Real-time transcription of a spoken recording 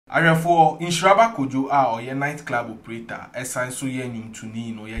Therefore, Nhyiraba Kojo or your nightclub operator, esan so ye nyum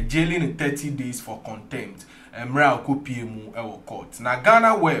tuni no ye jailing 30 days for contempt. Mra okopie mu ewo court. Na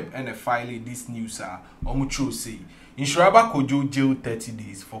Ghana Web and file this news omucho say Nhyiraba Kojo jail 30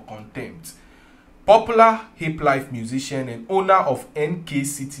 days for contempt. Popular hip life musician and owner of NK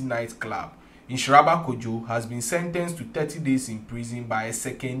City nightclub, Nhyiraba Kojo has been sentenced to 30 days in prison by a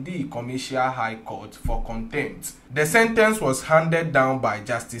secondary commercial high court for contempt. The sentence was handed down by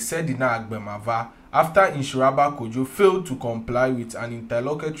Justice Sedina Agbemava after Nhyiraba Kojo failed to comply with an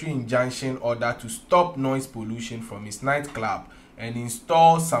interlocutory injunction order to stop noise pollution from his nightclub and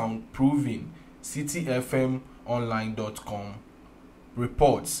install soundproofing, cityfmonline.com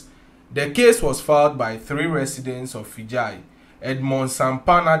reports. The case was filed by 3 residents of Fijai, Edmond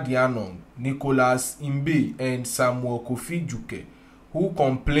Sampana Dianong, Nicholas Imbe, and Samuel Kofi Juke, who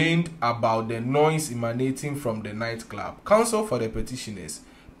complained about the noise emanating from the nightclub. Counsel for the petitioners,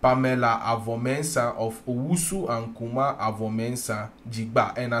 Pamela Avomensa of Owusu and Kuma Avomensa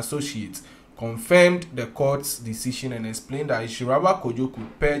Jigba and Associates, confirmed the court's decision and explained that Nhyiraba Kojo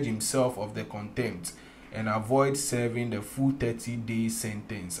could purge himself of the contempt and avoid serving the full 30-day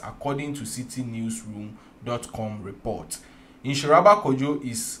sentence, according to citynewsroom.com report. Nhyiraba Kojo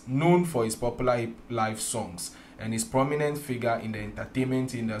is known for his popular live songs and his prominent figure in the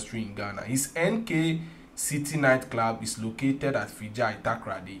entertainment industry in Ghana. His NK City nightclub is located at Fijai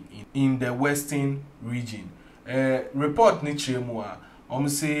Takrade in the western region. Report ni chemua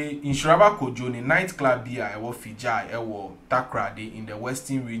say Nhyiraba Kojo ni nightclub dia ewo Fijai ewo Takrade in the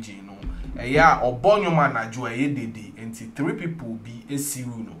western region no. Eya obonyoma na jo dede enti 3 people be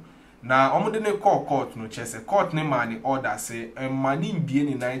esiru no. Na omo de ne court no chese court ne man order say mani mbie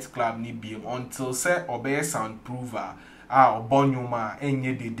ni nightclub ni biem until say obey soundprover obonyoma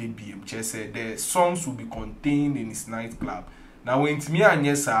enye dede biem chese the songs will be contained in his nightclub. Now when me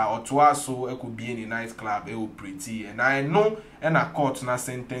anyesa otoa so ekobie ni nightclub e operate and I know and a court na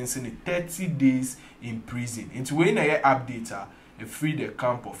sentencing 30 days in prison. Into when I update free the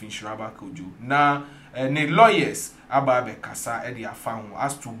camp of Nhyiraba Kojo. Now the lawyers ababe kasa e dia found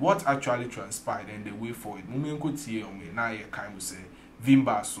as to what actually transpired and the way forward. Mumenko tie on me na ye kan say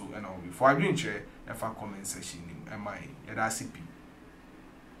Vimba so and all before I bring share a comment section am I ya CP.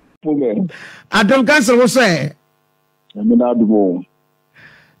 Adon cancel what say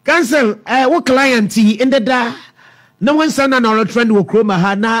cancel what client in the da no one son and all trend will chroma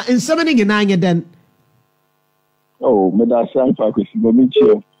ha na in summoning in anya then. Oh, Madasa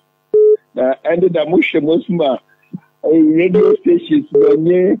Pakusi, ended a musha radio stations,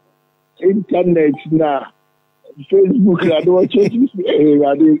 internet now, Facebook, I don't change.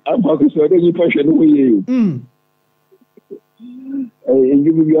 I'm focused on any person who you. And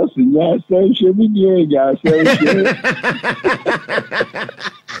you will be asking, yes, I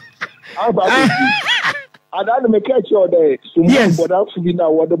don't make a sure that yes, but I've been now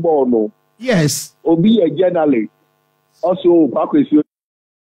what the ball no. Yes, or be a journalist. Also, Pakusi.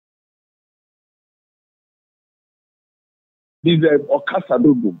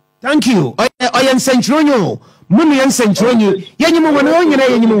 Thank you. I am Centronio. Mummy and Centronio. Yenyuman,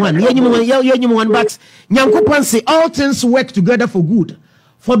 but Nyankopan say all things work together for good.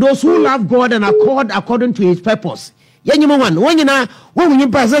 For those who love God and accord according to his purpose. Yenyuman, when you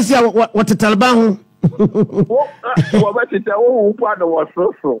pass us what to tell about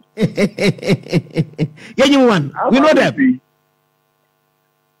Yenyuman, we know that.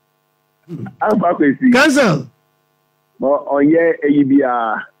 Cancel. On ye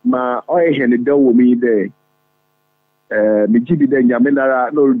ABR, ma oye do me there. Mijibi de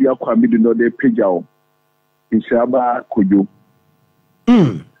Yamenara, no dia kwami do no de pejao. Nhyiraba Kojo.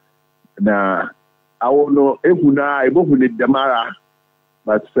 Na awo no ehuna ebohu ne damara.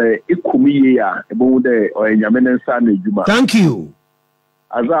 But say ikumi ya ebohu de oye Yamenen sa na ejuma. Thank you.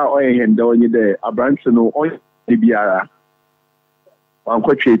 Aza oye henda onye de abrante no oye biara.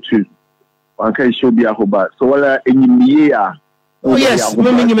 Wankotwe tu. So wala enyimiya. Oh yes,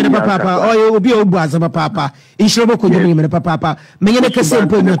 mmenye me papa. Oh obi obuaza papa. Nhyiraba Kojo me papa. Menye ne kase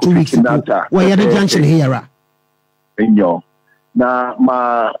mpo na 2 weeks ago. Why ya the junction here? Enyo. Na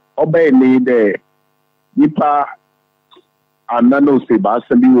ma obey ni de nipa anano se ba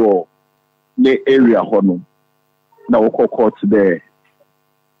sabi wo ne area hono. Na woko court there.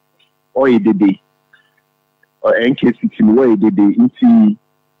 Oye dede. NK City wo dede nti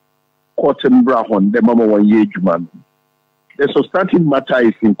Cotton Brahon, the mama 1 year juman. The substantive matter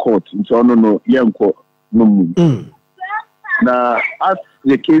is in court, so no, yanko no. Now, as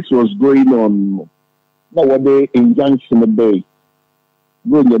the case was going on, now what the injunction day,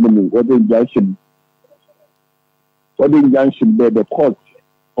 what the injunction, the court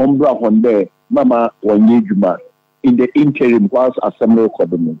ombra honde mama wanye juma in the interim whilst assembly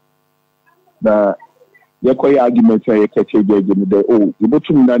kodomo na yekoye argument say yekeke jeje me de oh you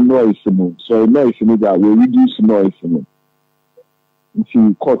botum na noise no so noise no that we reduce noise no if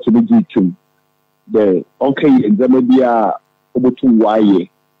you court to the tum the okay exam bia obotum waye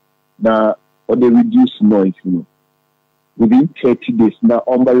na or they reduce noise no within 30 days now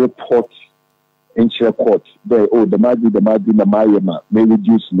on by report in share court there the mayema may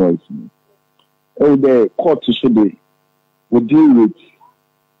reduce noise the court should will deal with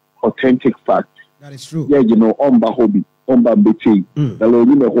authentic facts. That is true. Yeah, on hobby on bambete the law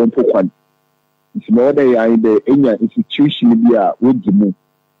in a home pokwan it's no they are in the any institution media with the move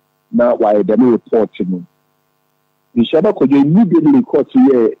now why they report Nhyiraba Kojo immediately court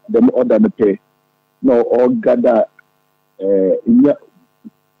here them order the pay no all gather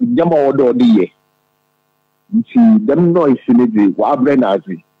nyama order the year nti them noise ni de wa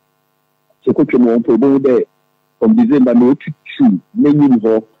brenazi se ko twemo on pobo de from December no tutu menyim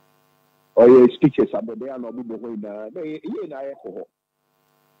ho or speeches abode an obo ho na ye na ye ko ho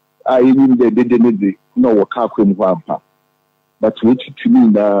ayi ni de no wo ka kwem ho ampa but we tutu ni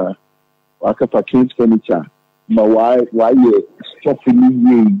na wa ka package furniture ma why stopping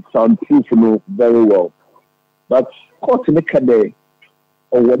me soundproof no very well but court in the cade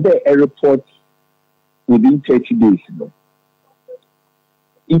or were there a report within 30 days no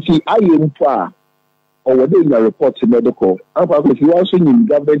if I am far or were there in a report to medical if you also in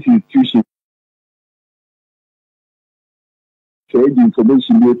government institution trade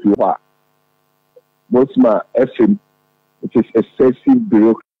information here to what most my FM it is excessive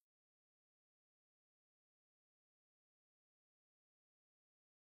bureaucracy.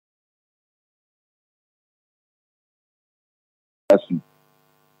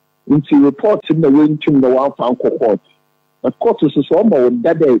 Into reports in the range to the one found court. The court is so about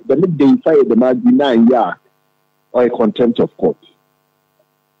that the midday fire the might be 9 years or a contempt of court.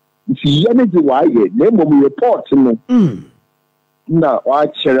 If you energy why name of report now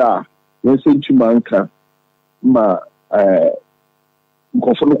Archera, when sent to Manka, ma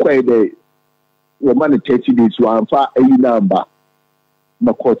Gofono quay the Roman 30 days one far a number.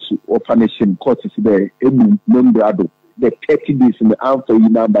 Ma court or punishing court is there, Emu Membrado. The 30 days in the answer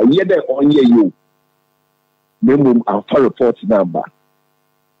number. Yet they on you. Minimum alpha report number.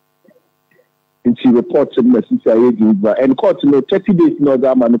 And she reports in the CCA and court 30 days no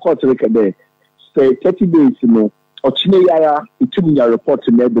that and court record there. Say 30 days no or Chinaya it took me a report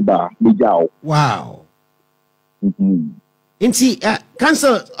in the bar. Wow. And see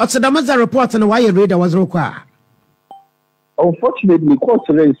cancel Otsadama's report on why your reader was required. Unfortunately, court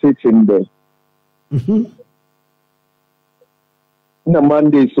sits in there. No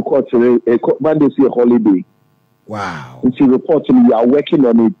Monday's court Monday's a holiday. Wow. And she reporting we are working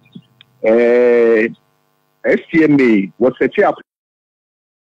on it. SCMA was set up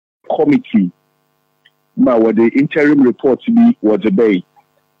committee. Now where the interim report to be was a bay.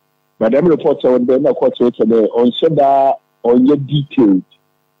 But them reports on the court on Shada on your detailed.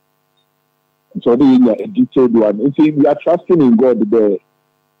 So they are a detailed one. And see we are trusting in God the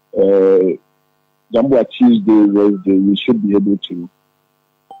Jambua Tuesday, Wednesday, we should be able to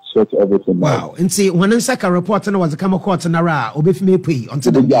sort everything out. Wow. And see, when Nsaka report was a come court and Nara, Obifme Pui,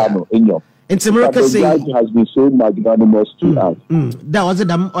 until the Gano, in your. And America say, has been so magnanimous to us. That was a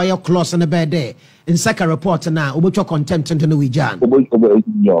damn oil clause on a bad day. In Saka report now, Obucho contempt into the Wijan.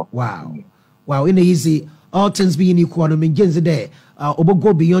 Wow. Wow, in the easy, all things being equal, I mean, Jen's day, Obo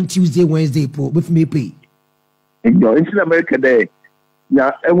go beyond Tuesday, Wednesday, with me pay. In your in America day. Ya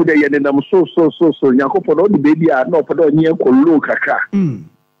emu de yene nam so nyakopo no de baby a no podo nye ko low kaka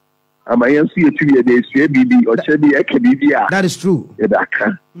ama yen so yetu ye de sue bibi o che bi eke bibi a that is true e da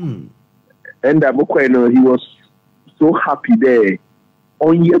ka and abukwe no he was so happy there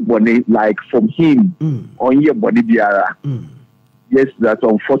on your body like from him on your body biara yes that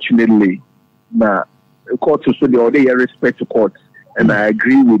unfortunately na court so the other respect to court and I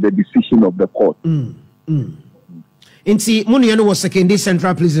agree with the decision of the court. Inti Muniano was second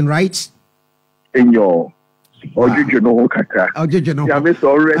central prison, right? In your Ojuno Kaka. Ojuno. Yamis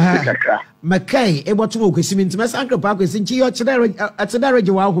already Kaka. Mackay, able to walk with him into my uncle Park is in Chio at the marriage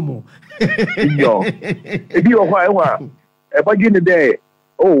of Wahumo. In your if you are why about in the day,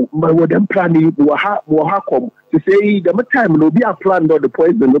 oh, my word and planning will have to say the time will be a plan or the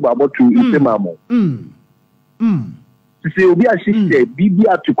poison about to eat the mammo. To say, we are sister,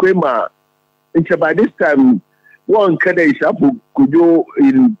 Bibia to Crema. It's by this time. One kada ishapu kujo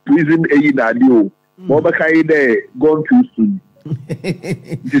in prison in radio. Moba kaide gone too soon.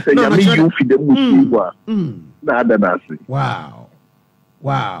 Just say yami you feed them with na ada nasi. Wow.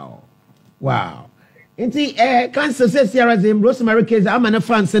 Wow. Inti cancer says here as in Rosemary case I'm an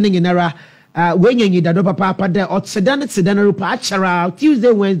fan sending in era when you da do papa there or sedan rupa achara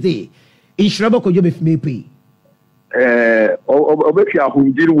Tuesday Wednesday in Nhyiraba Kojo be me pay obefia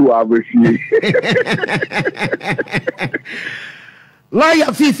hundiru abefie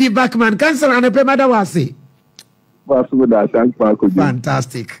Lawyer Fifi Backman cancer and a premada wasi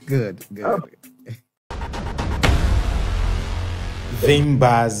fantastic good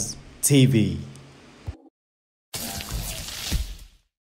Vimbaz TV